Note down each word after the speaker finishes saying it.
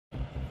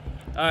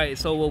Alright,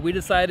 so well, we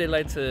decided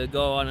like to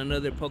go on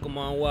another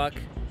Pokemon walk.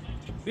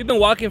 We've been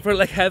walking for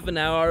like half an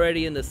hour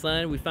already in the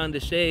sun. We found the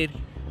shade,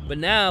 but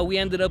now we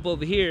ended up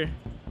over here.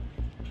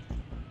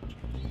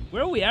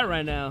 Where are we at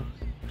right now?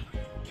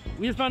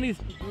 We just found these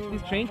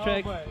train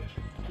tracks.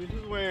 This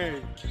is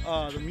where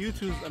the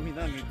Mewtwo's, I mean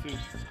not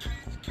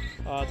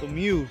Mewtwo, the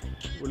Mew.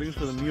 We're looking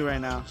for the Mew right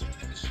now.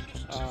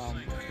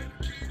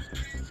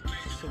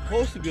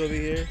 Supposed to be over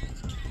here.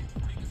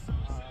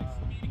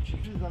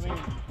 I mean,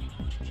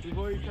 we've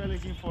already tried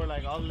looking for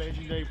like all the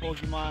legendary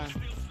Pokemon,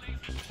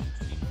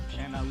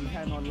 and we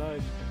had no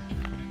luck.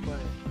 But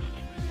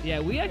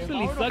yeah, we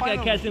actually suck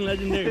at catching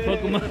legendary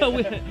Pokemon.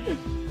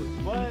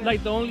 But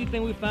like the only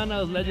thing we found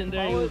out was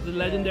legendary was the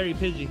legendary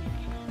Pidgey.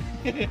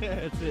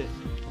 That's it.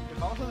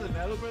 If I was a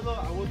developer though,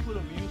 I would put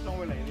a Mew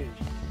somewhere like this,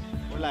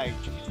 where like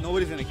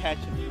nobody's gonna catch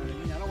him. You know what I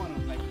mean? I don't want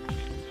to like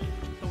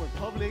somewhere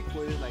public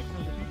where there's like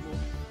tons of people.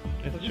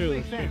 That's so true. This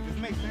makes sense. This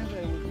makes sense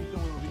that it would be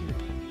somewhere over here.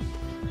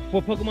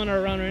 What Pokemon are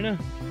around right now?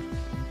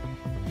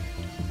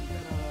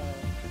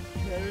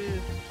 There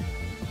is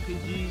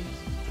Pidgey.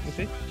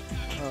 Okay.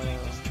 I don't know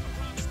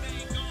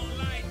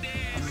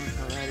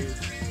how that is.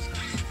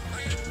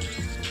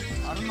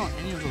 I don't know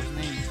any of those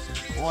names.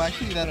 Well,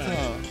 actually, that's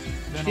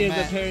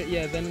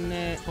yeah,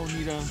 Venonat.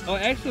 Ponyta. Oh,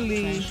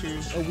 actually,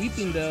 Sandshrew. a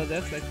Weeping Bell.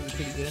 That's actually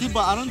pretty good. See,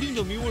 but I don't think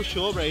the Mew will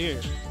show up right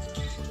here.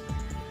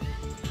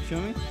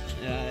 Feel me?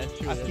 Yeah, that's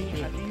true. I think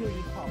he'll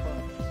just pop up.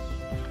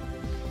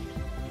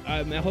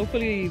 Alright, man.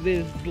 Hopefully,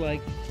 this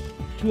like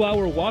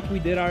 2-hour walk we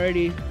did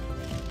already.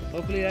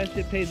 Hopefully, that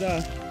shit pays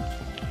off.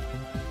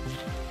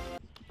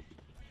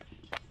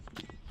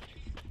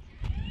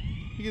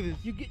 Look at this.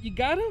 You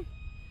got him?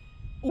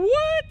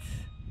 What?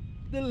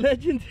 The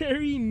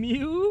legendary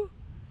Mew?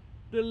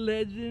 The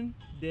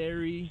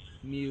legendary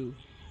Mew.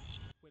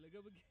 Wait, look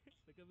up again.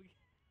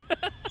 Look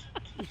up again.